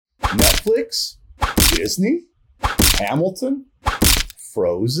Netflix, Disney, Hamilton,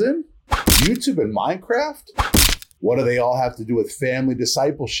 Frozen, YouTube, and Minecraft? What do they all have to do with family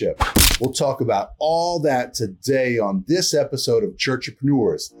discipleship? We'll talk about all that today on this episode of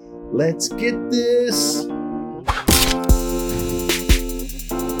Churchpreneurs. Let's get this.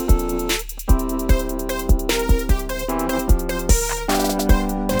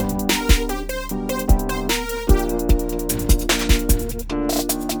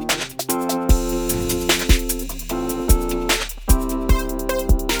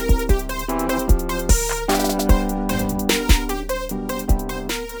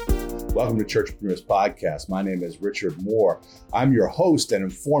 Welcome to Churchpreneurs Podcast. My name is Richard Moore. I'm your host and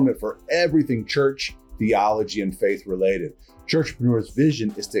informant for everything church, theology, and faith related. Churchpreneurs'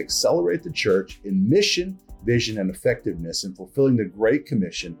 vision is to accelerate the church in mission, vision, and effectiveness in fulfilling the Great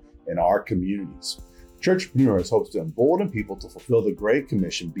Commission in our communities. Churchpreneurs hopes to embolden people to fulfill the Great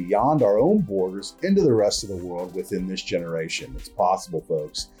Commission beyond our own borders into the rest of the world within this generation. It's possible,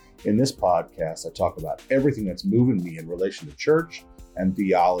 folks. In this podcast, I talk about everything that's moving me in relation to church and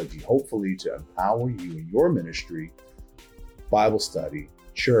theology, hopefully to empower you in your ministry, Bible study,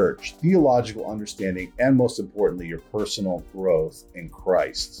 church, theological understanding, and most importantly, your personal growth in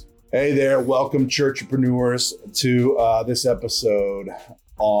Christ. Hey there, welcome Churchpreneurs to this episode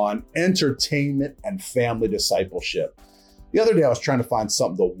on entertainment and family discipleship. The other day I was trying to find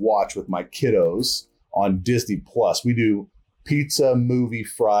something to watch with my kiddos on Disney Plus. We do Pizza Movie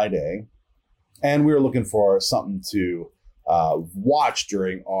Friday, and we were looking for something to watch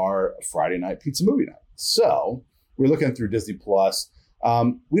during our Friday night pizza movie night. So we're looking through Disney Plus.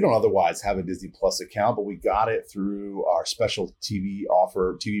 We don't otherwise have a Disney Plus account, but we got it through our special TV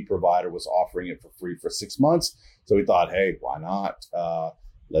offer. TV provider was offering it for free for 6 months. So we thought, hey, why not?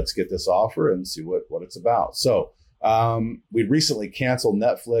 Let's get this offer and see what it's about. So we recently canceled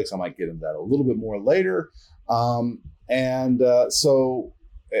Netflix. I might get into that a little bit more later. So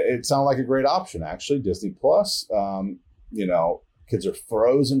it sounded like a great option, actually, Disney Plus. Kids are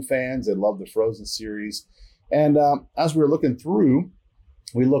Frozen fans. They love the Frozen series. And as we were looking through,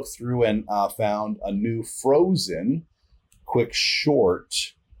 we looked through and found a new Frozen quick short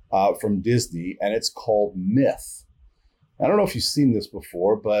from Disney, and it's called Myth. I don't know if you've seen this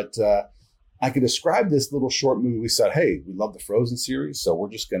before, but I could describe this little short movie. We said, hey, we love the Frozen series, so we're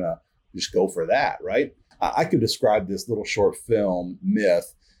just going to go for that, right? I could describe this little short film,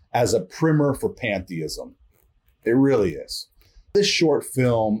 Myth, as a primer for pantheism. It really is. This short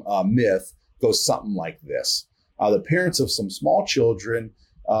film, Myth, goes something like this. The parents of some small children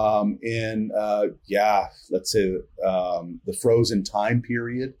let's say the Frozen time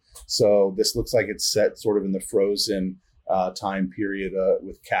period. So this looks like it's set sort of in the Frozen time period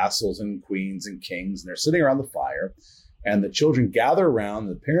with castles and queens and kings, and they're sitting around the fire. And the children gather around,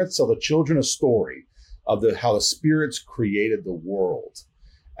 and the parents tell the children a story of how the spirits created the world.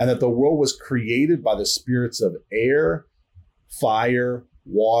 And that the world was created by the spirits of air, fire,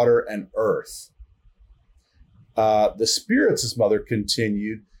 water, and earth. The spirits, his mother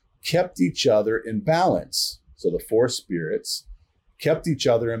continued, kept each other in balance. So the four spirits kept each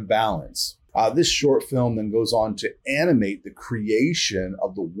other in balance. This short film then goes on to animate the creation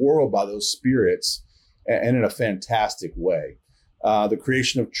of the world by those spirits, and in a fantastic way. The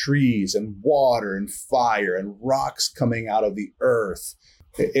creation of trees and water and fire and rocks coming out of the earth.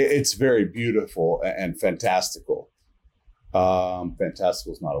 It's very beautiful and fantastical.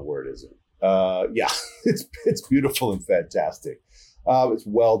 Fantastical is not a word, is it? It's beautiful and fantastic. It's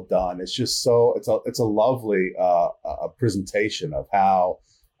well done. It's just it's a lovely presentation of how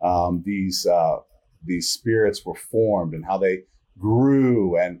these spirits were formed and how they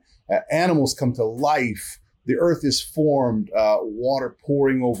grew, and animals come to life. The earth is formed, water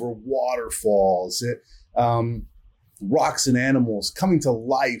pouring over waterfalls. Rocks and animals coming to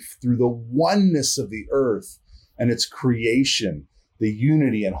life through the oneness of the earth and its creation, the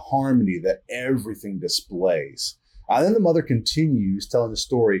unity and harmony that everything displays. Then the mother continues telling the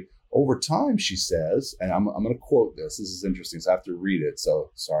story. Over time, she says, and I'm going to quote this. This is interesting, so I have to read it.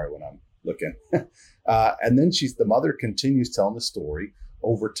 So sorry when I'm looking. And then the mother continues telling the story.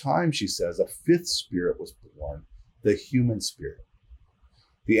 Over time, she says, a fifth spirit was born, the human spirit.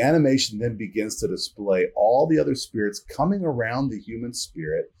 The animation then begins to display all the other spirits coming around the human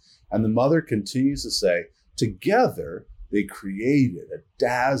spirit. And the mother continues to say, together, they created a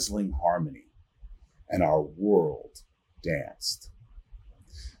dazzling harmony, and our world danced.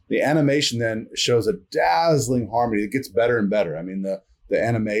 The animation then shows a dazzling harmony. It gets better and better. I mean, the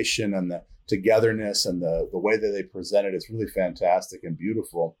animation and the togetherness and the way that they present it is really fantastic and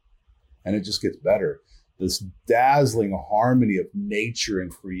beautiful. And it just gets better. this dazzling harmony of nature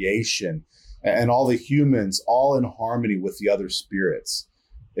and creation, and all the humans all in harmony with the other spirits.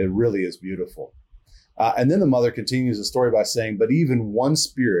 It really is beautiful. And then the mother continues the story by saying, but even one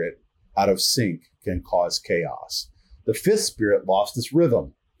spirit out of sync can cause chaos. The fifth spirit lost its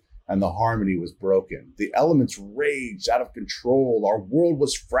rhythm, and the harmony was broken. The elements raged out of control. Our world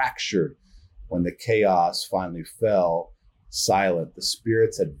was fractured. When the chaos finally fell silent, the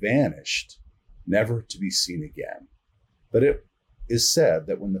spirits had vanished, never to be seen again. But it is said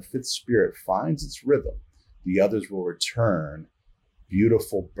that when the fifth spirit finds its rhythm, the others will return,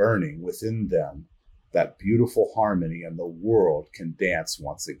 beautiful burning within them, that beautiful harmony, and the world can dance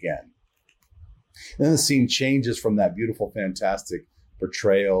once again. And then the scene changes from that beautiful, fantastic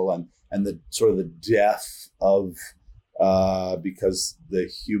portrayal and the sort of the death of because the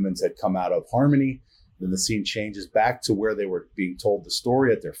humans had come out of harmony. Then the scene changes back to where they were being told the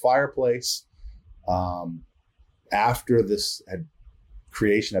story at their fireplace. After this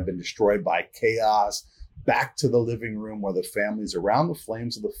creation had been destroyed by chaos, back to the living room where the family's around the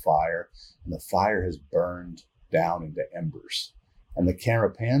flames of the fire, and the fire has burned down into embers. And the camera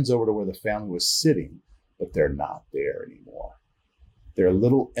pans over to where the family was sitting, but they're not there anymore. There are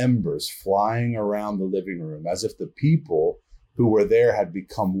little embers flying around the living room as if the people who were there had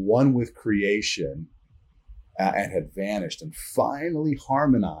become one with creation and had vanished and finally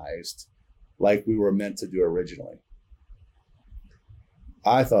harmonized like we were meant to do originally.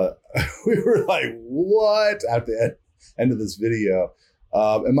 I thought we were like, what? At the end of this video.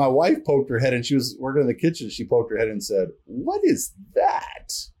 And my wife poked her head, and she was working in the kitchen. She poked her head and said, what is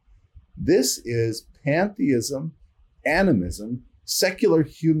that? This is pantheism, animism, secular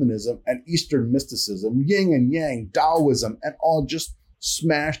humanism, and Eastern mysticism, yin and yang, Taoism, and all just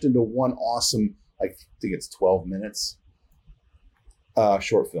smashed into one awesome, I think it's 12 minutes,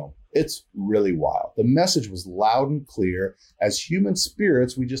 short film. It's really wild. The message was loud and clear. As human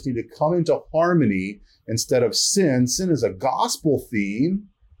spirits, we just need to come into harmony instead of sin. Sin is a gospel theme,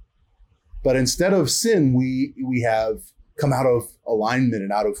 but instead of sin, we have come out of alignment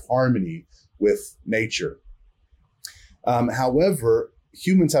and out of harmony with nature. However,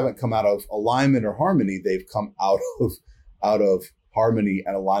 humans haven't come out of alignment or harmony. They've come out of harmony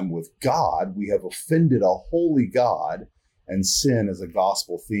and alignment with God. We have offended a holy God, and sin is a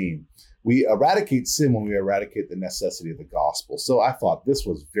gospel theme. We eradicate sin when we eradicate the necessity of the gospel. So I thought this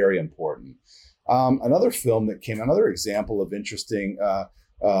was very important. Another film that came, another example of interesting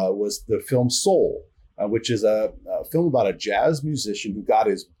was the film Soul, which is a film about a jazz musician who got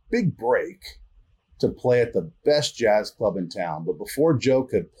his big break to play at the best jazz club in town. But before Joe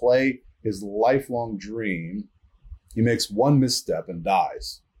could play his lifelong dream, he makes one misstep and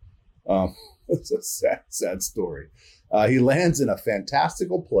dies. It's a sad, sad story. He lands in a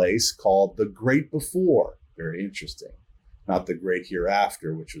fantastical place called The Great Before. Very interesting. Not The Great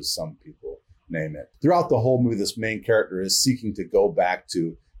Hereafter, which was some people name it. Throughout the whole movie, this main character is seeking to go back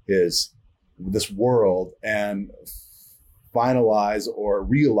to this world and finalize or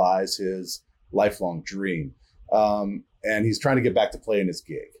realize his lifelong dream. And he's trying to get back to playing his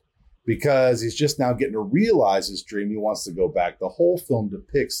gig because he's just now getting to realize his dream. He wants to go back. The whole film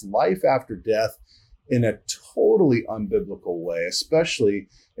depicts life after death in a totally unbiblical way, especially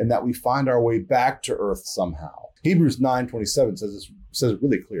in that we find our way back to earth somehow. Hebrews 9:27 says it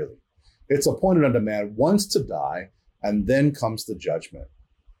really clearly. It's appointed unto man once to die, and then comes the judgment.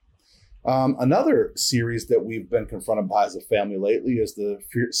 Another series that we've been confronted by as a family lately is the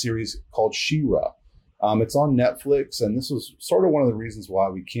series called She-Ra. It's on Netflix, and this was sort of one of the reasons why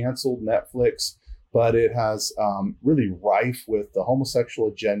we canceled Netflix, but it has really rife with the homosexual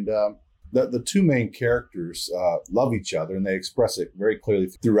agenda. The two main characters love each other, and they express it very clearly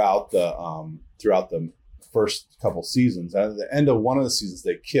throughout the first couple seasons. And at the end of one of the seasons,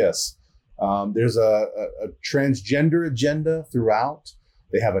 they kiss. There's a transgender agenda throughout.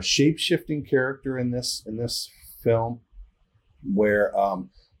 They have a shape-shifting character in this film where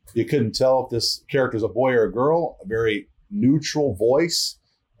you couldn't tell if this character is a boy or a girl, a very neutral voice.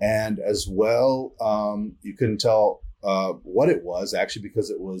 And as well, you couldn't tell what it was actually because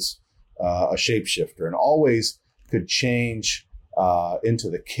it was a shapeshifter and always could change into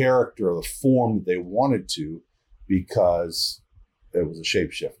the character or the form that they wanted to because it was a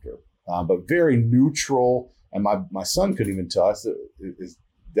shapeshifter. But very neutral. And my son couldn't even tell. I said,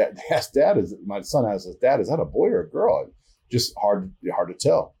 my son asked his dad, is that a boy or a girl? Just hard to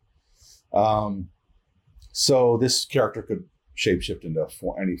tell. So this character could shapeshift into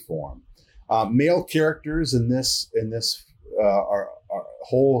any form. Male characters in this our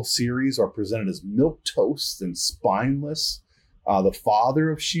whole series are presented as milquetoast and spineless. The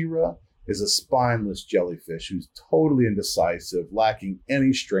father of She-Ra is a spineless jellyfish who's totally indecisive, lacking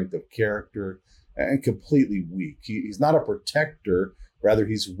any strength of character, and completely weak. He's not a protector, rather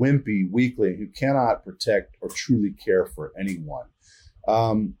he's wimpy, weakling, who cannot protect or truly care for anyone.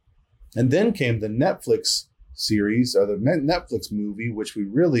 And then came the Netflix series, or the Netflix movie, which we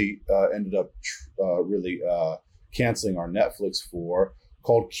really ended up canceling our Netflix for,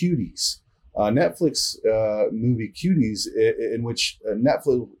 called Cuties. Netflix movie Cuties, in which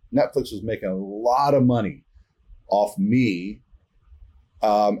Netflix was making a lot of money off me,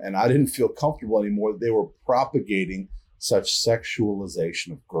 and I didn't feel comfortable anymore. They were propagating such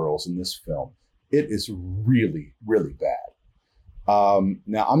sexualization of girls in this film. It is really, really bad.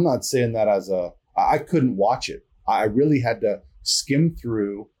 Now, I'm not saying that I couldn't watch it. I really had to skim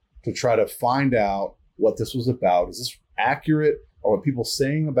through to try to find out what this was about. Is this accurate? Or are people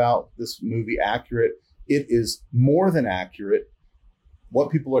saying about this movie accurate? It is more than accurate. What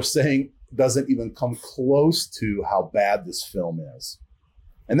people are saying doesn't even come close to how bad this film is.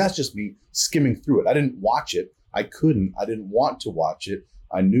 And that's just me skimming through it. I didn't watch it. I couldn't. I didn't want to watch it.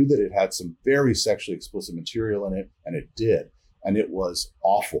 I knew that it had some very sexually explicit material in it, and it did. And it was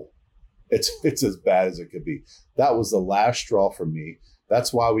awful. It's as bad as it could be. That was the last straw for me.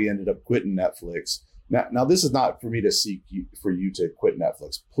 That's why we ended up quitting Netflix. Now, this is not for me to seek for you to quit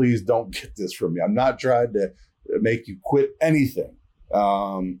Netflix. Please don't get this from me. I'm not trying to make you quit anything.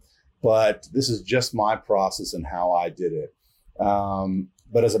 But this is just my process and how I did it.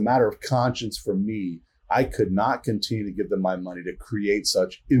 But as a matter of conscience for me, I could not continue to give them my money to create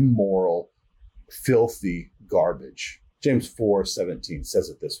such immoral, filthy garbage. James 4:17 says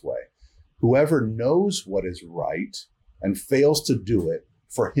it this way: whoever knows what is right and fails to do it,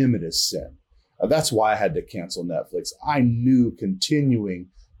 for him it is sin. That's why I had to cancel Netflix. I knew continuing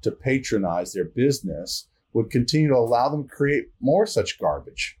to patronize their business would continue to allow them to create more such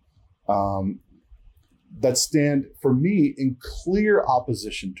garbage that stand, for me, in clear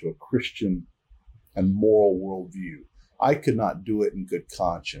opposition to a Christian and moral worldview. I could not do it in good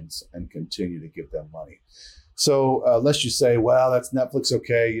conscience and continue to give them money. So lest you say, well, that's Netflix,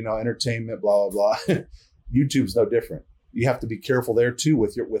 okay, entertainment, blah, blah, blah. YouTube's no different. You have to be careful there too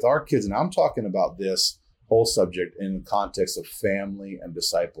with our kids. And I'm talking about this whole subject in the context of family and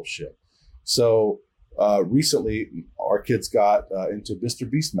discipleship. So recently, our kids got into Mr.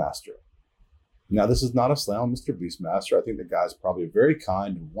 Beastmaster. Now, this is not a slam on Mr. Beastmaster. I think the guy's probably a very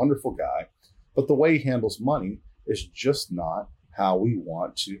kind and wonderful guy, but the way he handles money is just not how we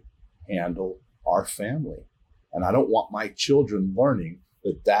want to handle our family. And I don't want my children learning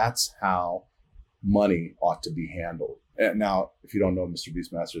that that's how money ought to be handled. And now, if you don't know Mr.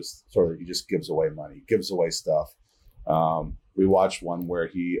 Beastmaster, he just gives away money, gives away stuff. We watched one where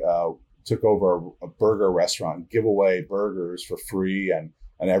he took over a burger restaurant and give away burgers for free. And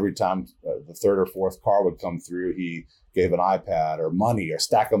every time the third or fourth car would come through, he gave an iPad or money or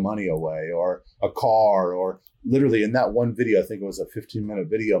stack of money away or a car, or literally in that one video, I think it was a 15-minute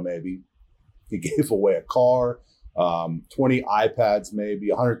video maybe, he gave away a car, 20 iPads, maybe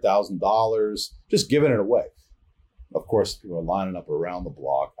 $100,000, just giving it away. Of course, people are lining up around the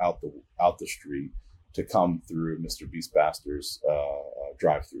block, out the street, to come through Mr. Beastmaster's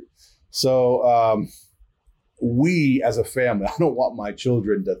drive-through. So we, as a family, I don't want my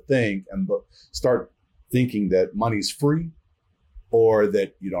children to think and start thinking that money's free, or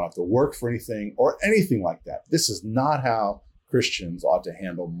that you don't have to work for anything, or anything like that. This is not how Christians ought to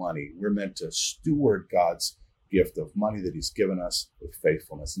handle money. We're meant to steward God's gift of money that he's given us with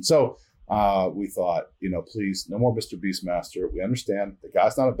faithfulness. And so we thought, please, no more Mr. Beastmaster. We understand the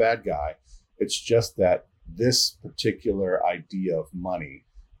guy's not a bad guy. It's just that this particular idea of money,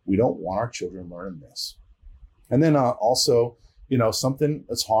 we don't want our children learning this. And then also, something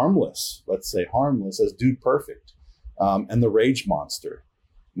that's harmless, let's say harmless, as Dude Perfect and the Rage Monster.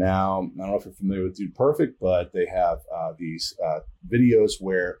 Now, I don't know if you're familiar with Dude Perfect, but they have these videos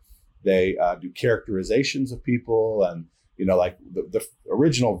where they do characterizations of people. And, like the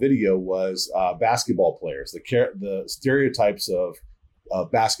original video was basketball players, the stereotypes of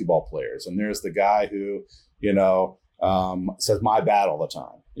basketball players. And there's the guy who, says my bad all the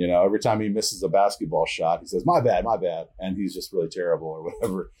time. Every time he misses a basketball shot, he says, my bad. And he's just really terrible or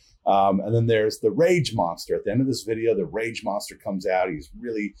whatever. And then there's the Rage Monster. At the end of this video, the Rage Monster comes out. He's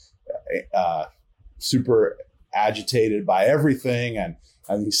really super agitated by everything. And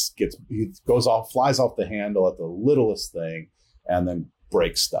he flies off the handle at the littlest thing and then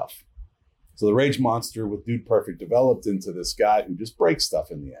breaks stuff. So the Rage Monster with Dude Perfect developed into this guy who just breaks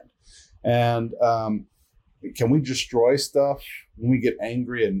stuff in the end. And can we destroy stuff when we get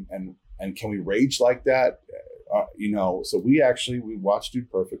angry, and can we rage like that? So we watch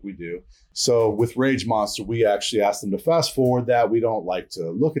Dude Perfect. We do. So with Rage Monster, we actually asked them to fast forward that. We don't like to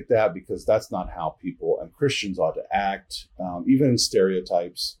look at that because that's not how people and Christians ought to act, even in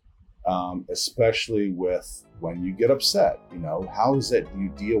stereotypes, especially with when you get upset. How is it you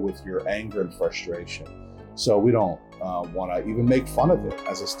deal with your anger and frustration? So we don't want to even make fun of it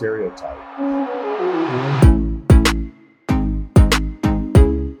as a stereotype.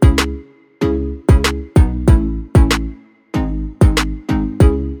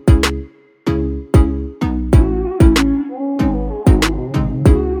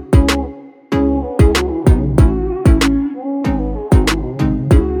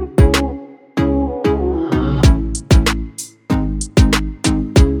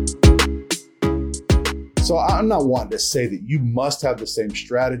 So I'm not wanting to say that you must have the same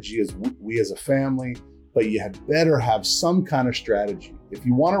strategy as we as a family, but you had better have some kind of strategy. If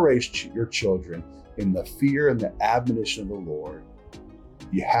you want to raise your children in the fear and the admonition of the Lord,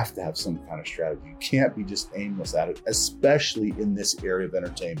 you have to have some kind of strategy. You can't be just aimless at it, especially in this area of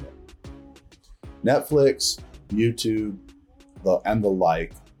entertainment. Netflix, YouTube, and the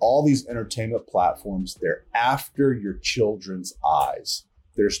like, all these entertainment platforms, they're after your children's eyes.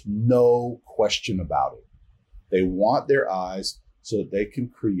 There's no question about it. They want their eyes so that they can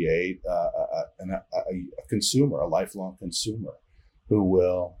create a consumer, a lifelong consumer who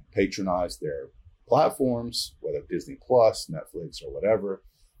will patronize their platforms, whether Disney Plus, Netflix, or whatever,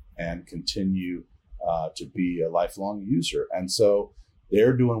 and continue to be a lifelong user. And so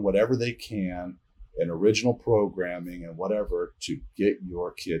they're doing whatever they can in original programming and whatever to get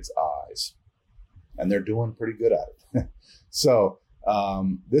your kids' eyes. And they're doing pretty good at it. So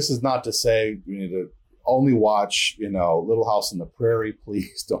this is not to say you need to only watch, Little House on the Prairie.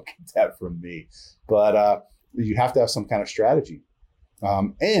 Please don't get that from me. But you have to have some kind of strategy.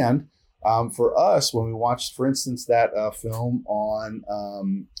 And for us, when we watched, for instance, that film on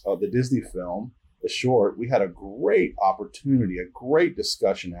the Disney film, The Short, we had a great opportunity, a great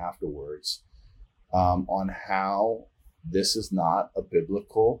discussion afterwards on how this is not a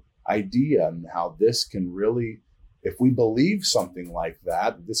biblical idea and how this can really, if we believe something like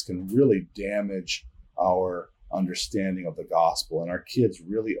that, this can really damage our understanding of the gospel. And our kids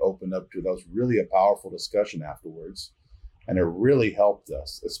really opened up to that. Was really a powerful discussion afterwards. And it really helped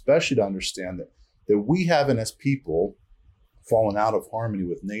us, especially to understand that we haven't, as people, fallen out of harmony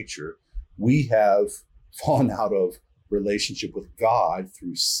with nature. We have fallen out of relationship with God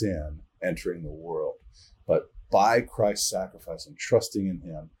through sin entering the world. But by Christ's sacrifice and trusting in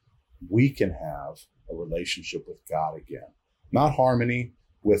him, we can have a relationship with God again. Not harmony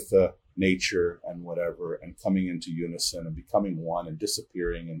with the nature and whatever, and coming into unison and becoming one and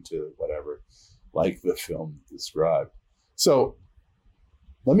disappearing into whatever, like the film described. So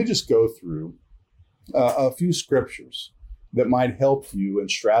let me just go through a few scriptures that might help you in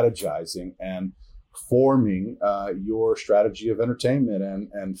strategizing and forming your strategy of entertainment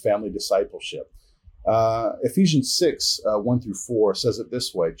and family discipleship. Ephesians 6, 1-4 says it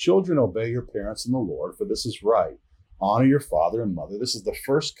this way: "Children, obey your parents in the Lord, for this is right. Honor your father and mother. This is the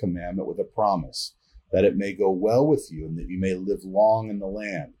first commandment with a promise, that it may go well with you and that you may live long in the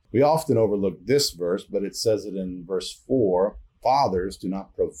land." We often overlook this verse, but it says it in verse 4, "Fathers, do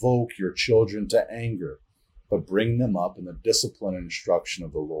not provoke your children to anger, but bring them up in the discipline and instruction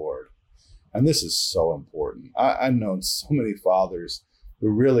of the Lord." And this is so important. I've known so many fathers who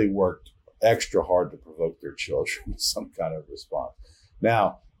really worked extra hard to provoke their children with some kind of response.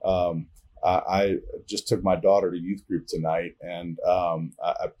 Now, I just took my daughter to youth group tonight, and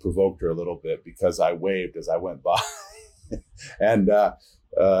I provoked her a little bit because I waved as I went by. And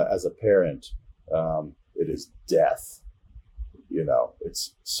as a parent, it is death.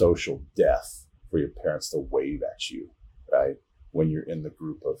 It's social death for your parents to wave at you, right? When you're in the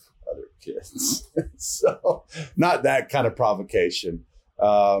group of other kids. So not that kind of provocation,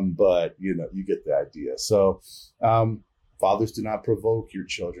 but you get the idea. So fathers, do not provoke your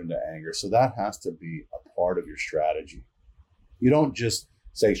children to anger. So that has to be a part of your strategy. You don't just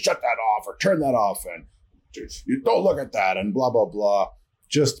say, shut that off or turn that off and you don't look at that and blah, blah, blah.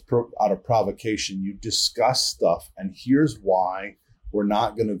 Just out of provocation, you discuss stuff. And here's why we're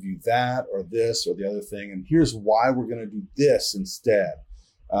not going to view that or this or the other thing. And here's why we're going to do this instead.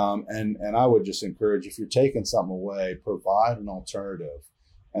 And I would just encourage, if you're taking something away, provide an alternative.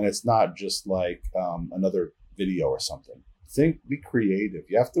 And it's not just like another video or something. Be creative.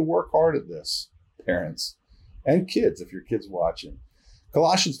 You have to work hard at this, parents and kids, if your kid's watching.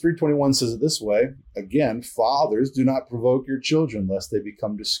 Colossians 3:21 says it this way: "Again, fathers, do not provoke your children, lest they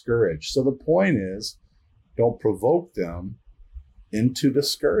become discouraged." So the point is, don't provoke them into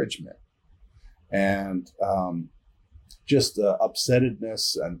discouragement. And just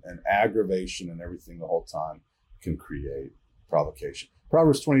upsettedness and aggravation and everything the whole time can create provocation.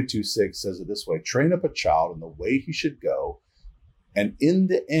 Proverbs 22:6 says it this way: train up a child in the way he should go, and in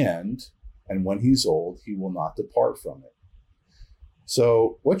the end, and when he's old, he will not depart from it.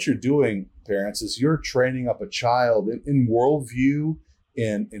 So what you're doing, parents, is you're training up a child in worldview,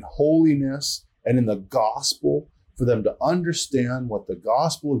 in holiness, and in the gospel, for them to understand what the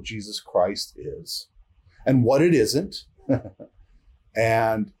gospel of Jesus Christ is and what it isn't.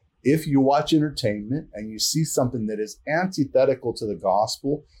 And if you watch entertainment and you see something that is antithetical to the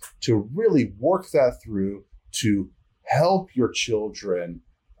gospel, to really work that through to help your children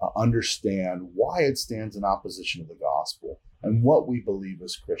understand why it stands in opposition to the gospel and what we believe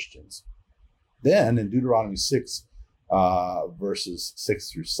as Christians. Then in Deuteronomy 6, verses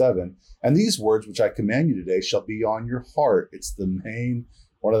 6 through 7, and these words which I command you today shall be on your heart. It's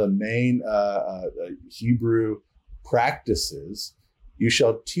one of the main Hebrew practices. You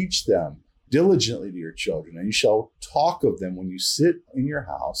shall teach them diligently to your children, and you shall talk of them when you sit in your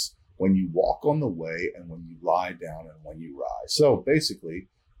house, when you walk on the way, and when you lie down, and when you rise. So basically,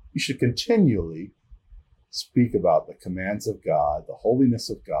 you should continually speak about the commands of God, the holiness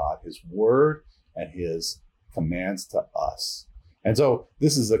of God, his word, and his commands to us. And so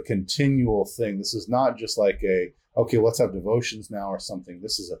this is a continual thing. This is not just like okay, let's have devotions now or something.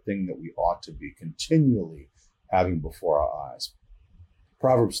 This is a thing that we ought to be continually having before our eyes.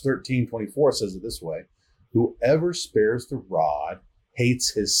 Proverbs 13:24 says it this way: whoever spares the rod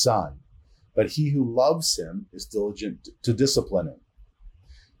hates his son, but he who loves him is diligent to discipline him.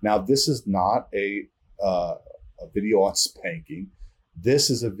 Now, this is not a video on spanking. This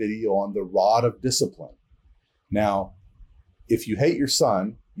is a video on the rod of discipline. Now, if you hate your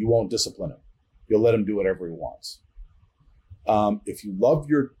son, you won't discipline him. You'll let him do whatever he wants. If you love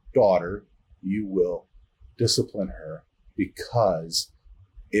your daughter, you will discipline her because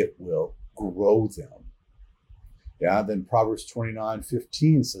it will grow them. Yeah, then Proverbs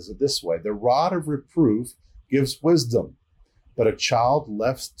 29:15 says it this way: the rod of reproof gives wisdom, but a child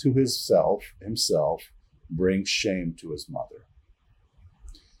left to himself brings shame to his mother.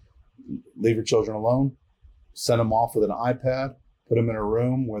 Leave your children alone. Send them off with an iPad. Put them in a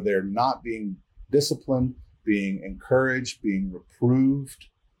room where they're not being disciplined, being encouraged, being reproved.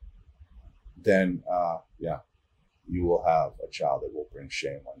 Then, you will have a child that will bring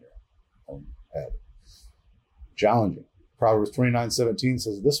shame on your own head. Challenging. Proverbs 29:17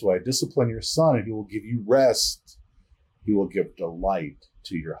 says it this way: discipline your son, and he will give you rest. He will give delight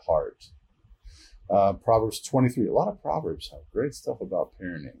to your heart. Proverbs 23. A lot of Proverbs have great stuff about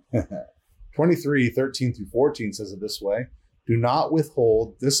parenting. 23:13-14 says it this way: do not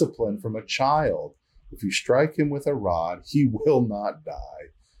withhold discipline from a child. If you strike him with a rod, he will not die.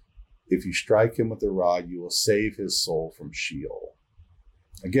 If you strike him with a rod, you will save his soul from Sheol.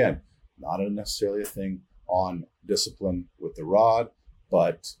 Again, not necessarily a thing on discipline with the rod,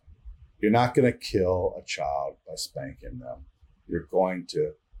 but you're not going to kill a child by spanking them. You're going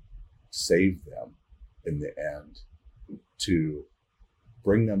to save them in the end, to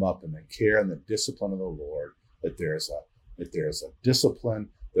bring them up in the care and the discipline of the Lord, that there's a discipline,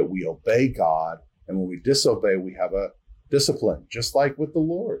 that we obey God. And when we disobey, we have a discipline, just like with the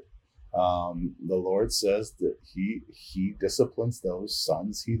Lord. The Lord says that he disciplines those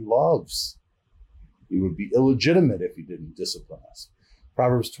sons he loves. He would be illegitimate if he didn't discipline us.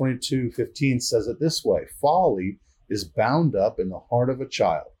 Proverbs 22:15 says it this way: folly is bound up in the heart of a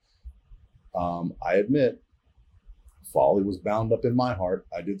child. I admit, folly was bound up in my heart.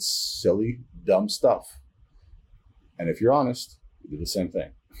 I did silly, dumb stuff. And if you're honest, you did the same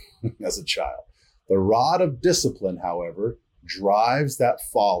thing as a child. The rod of discipline, however, drives that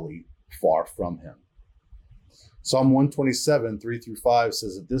folly far from him. Psalm 127:3-5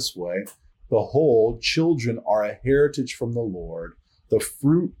 says it this way: behold, children are a heritage from the Lord. The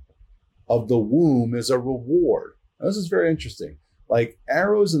fruit of the womb is a reward. Now, this is very interesting. Like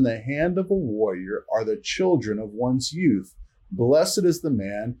arrows in the hand of a warrior are the children of one's youth. Blessed is the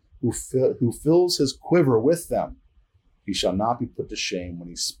man who fills his quiver with them. He shall not be put to shame when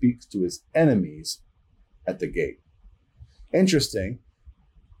he speaks to his enemies at the gate. Interesting.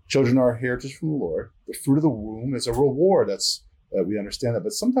 Children are a heritage from the Lord. The fruit of the womb is a reward. We understand that.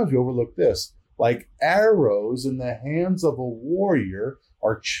 But sometimes we overlook this. Like arrows in the hands of a warrior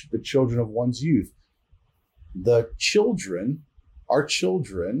are the children of one's youth. Our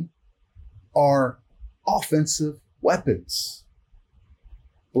children are offensive weapons.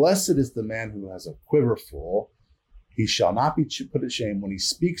 Blessed is the man who has a quiver full. He shall not be put to shame when he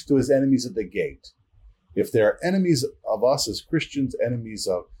speaks to his enemies at the gate. If there are enemies of us as Christians, enemies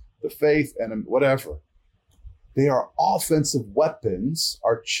of the faith, and whatever, They are offensive weapons.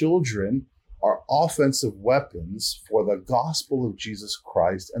 Our children are offensive weapons for the gospel of Jesus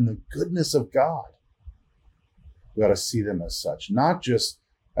Christ and the goodness of God. We ought to see them as such, not just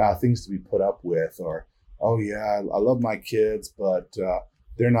things to be put up with, or, oh yeah, I love my kids, but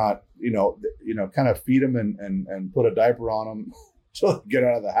they're not, kind of feed them and put a diaper on them till they get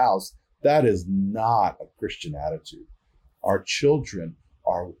out of the house. That is not a Christian attitude. Our children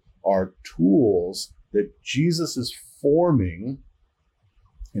are tools that Jesus is forming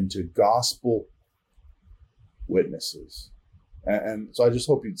into gospel witnesses. And so I just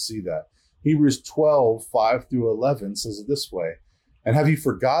hope you'd see that. Hebrews 12, 5-11 says it this way. And have you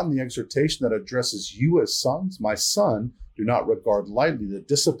forgotten the exhortation that addresses you as sons? My son, do not regard lightly the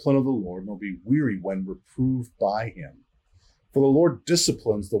discipline of the Lord, nor be weary when reproved by him. For the Lord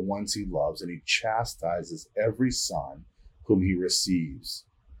disciplines the ones he loves, and he chastises every son whom he receives.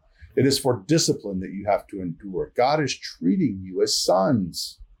 It is for discipline that you have to endure. God is treating you as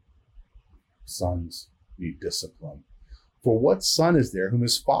sons. Sons need discipline. For what son is there whom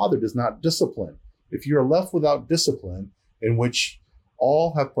his father does not discipline? If you are left without discipline, in which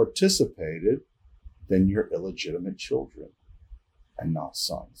all have participated, then you're illegitimate children and not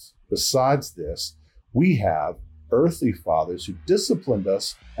sons. Besides this, we have earthly fathers who disciplined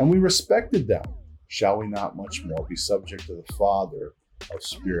us, and we respected them. Shall we not much more be subject to the Father of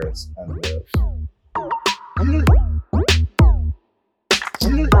spirits and live?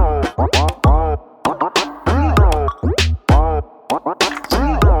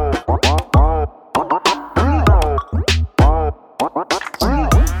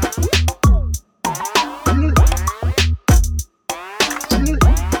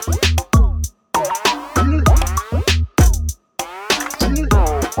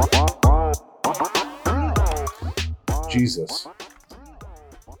 Jesus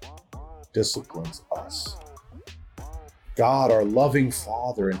disciplines us. God, our loving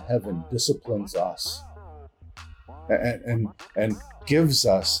Father in heaven, disciplines us and gives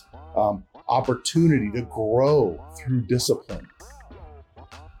us opportunity to grow through discipline.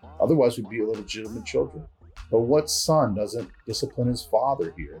 Otherwise, we'd be illegitimate children. But what son doesn't discipline his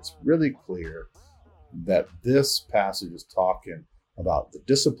father here? It's really clear that this passage is talking about the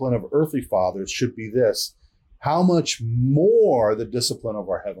discipline of earthly fathers should be this: how much more the discipline of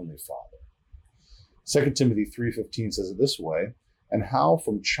our Heavenly Father. 2 Timothy 3:15 says it this way, and how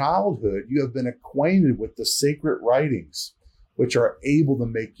from childhood you have been acquainted with the sacred writings, which are able to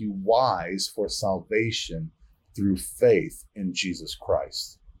make you wise for salvation through faith in Jesus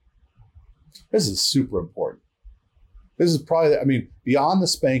Christ. This is super important. This is probably, beyond the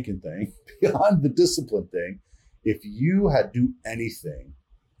spanking thing, beyond the discipline thing, if you had to do anything,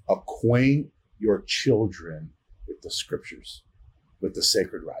 acquaint your children with the scriptures, with the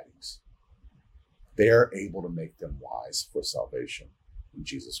sacred writings. They are able to make them wise for salvation in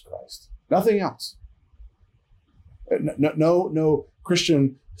Jesus Christ. Nothing else. No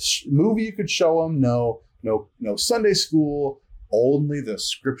Christian movie you could show them. No Sunday school. Only the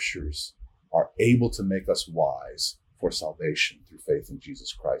scriptures are able to make us wise for salvation through faith in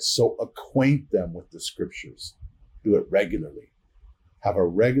Jesus Christ. So acquaint them with the scriptures. Do it regularly. Have a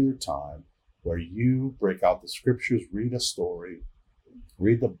regular time where you break out the scriptures, read a story,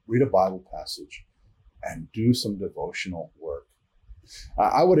 read a Bible passage, and do some devotional work.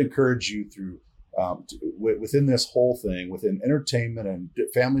 I would encourage you through within this whole thing, within entertainment and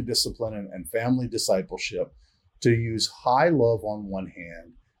family discipline and family discipleship, to use high love on one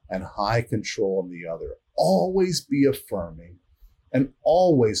hand and high control on the other. Always be affirming and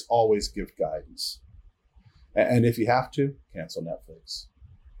always give guidance. And if you have to, cancel Netflix.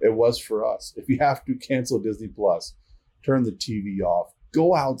 It was for us. If you have to, cancel Disney Plus, turn the TV off,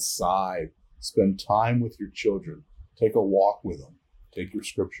 go outside, spend time with your children, take a walk with them, take your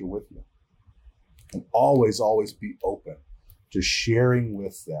scripture with you. And always be open to sharing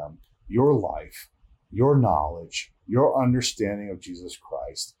with them your life, your knowledge, your understanding of Jesus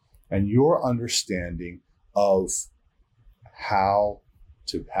Christ, and your understanding of how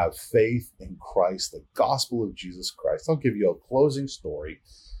to have faith in Christ, the gospel of Jesus Christ. I'll give you a closing story.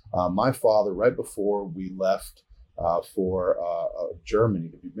 My father, right before we left for Germany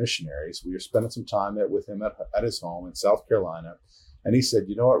to be missionaries, we were spending some time with him at his home in South Carolina. And he said,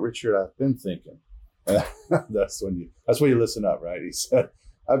 you know what, Richard, I've been thinking. That's when you listen up, right? He said,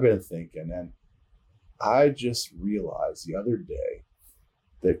 I've been thinking, and I just realized the other day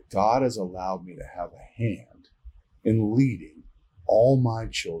that God has allowed me to have a hand in leading all my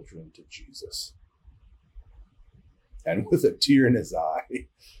children to Jesus. And with a tear in his eye,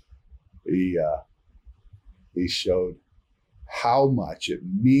 he showed how much it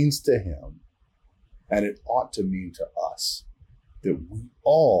means to him And it ought to mean to us that we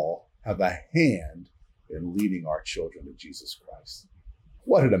all have a hand in leading our children to Jesus Christ.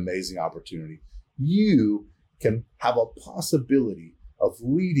 What an amazing opportunity. You can have a possibility of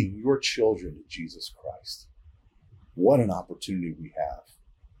leading your children to Jesus Christ. What an opportunity we have.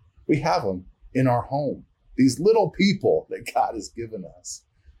 We have them in our home, these little people that God has given us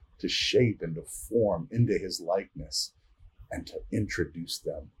to shape and to form into his likeness and to introduce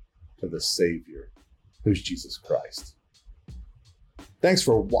them to the Savior, who's Jesus Christ. Thanks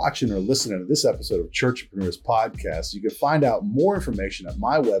for watching or listening to this episode of Churchpreneurs Podcast. You can find out more information at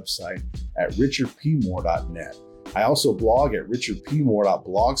my website at richardpmoore.net. I also blog at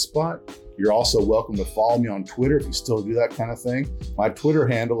richardpmoore.blogspot. You're also welcome to follow me on Twitter if you still do that kind of thing. My Twitter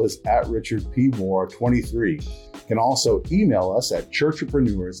handle is at richardpmoore23. You can also email us at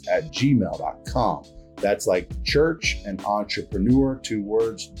churchpreneurs@gmail.com. That's like church and entrepreneur, 2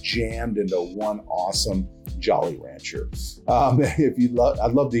 words jammed into one awesome Jolly Rancher.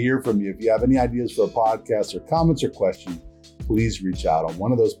 I'd love to hear from you. If you have any ideas for a podcast or comments or questions, please reach out on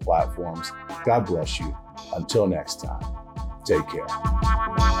one of those platforms. God bless you. Until next time, take care.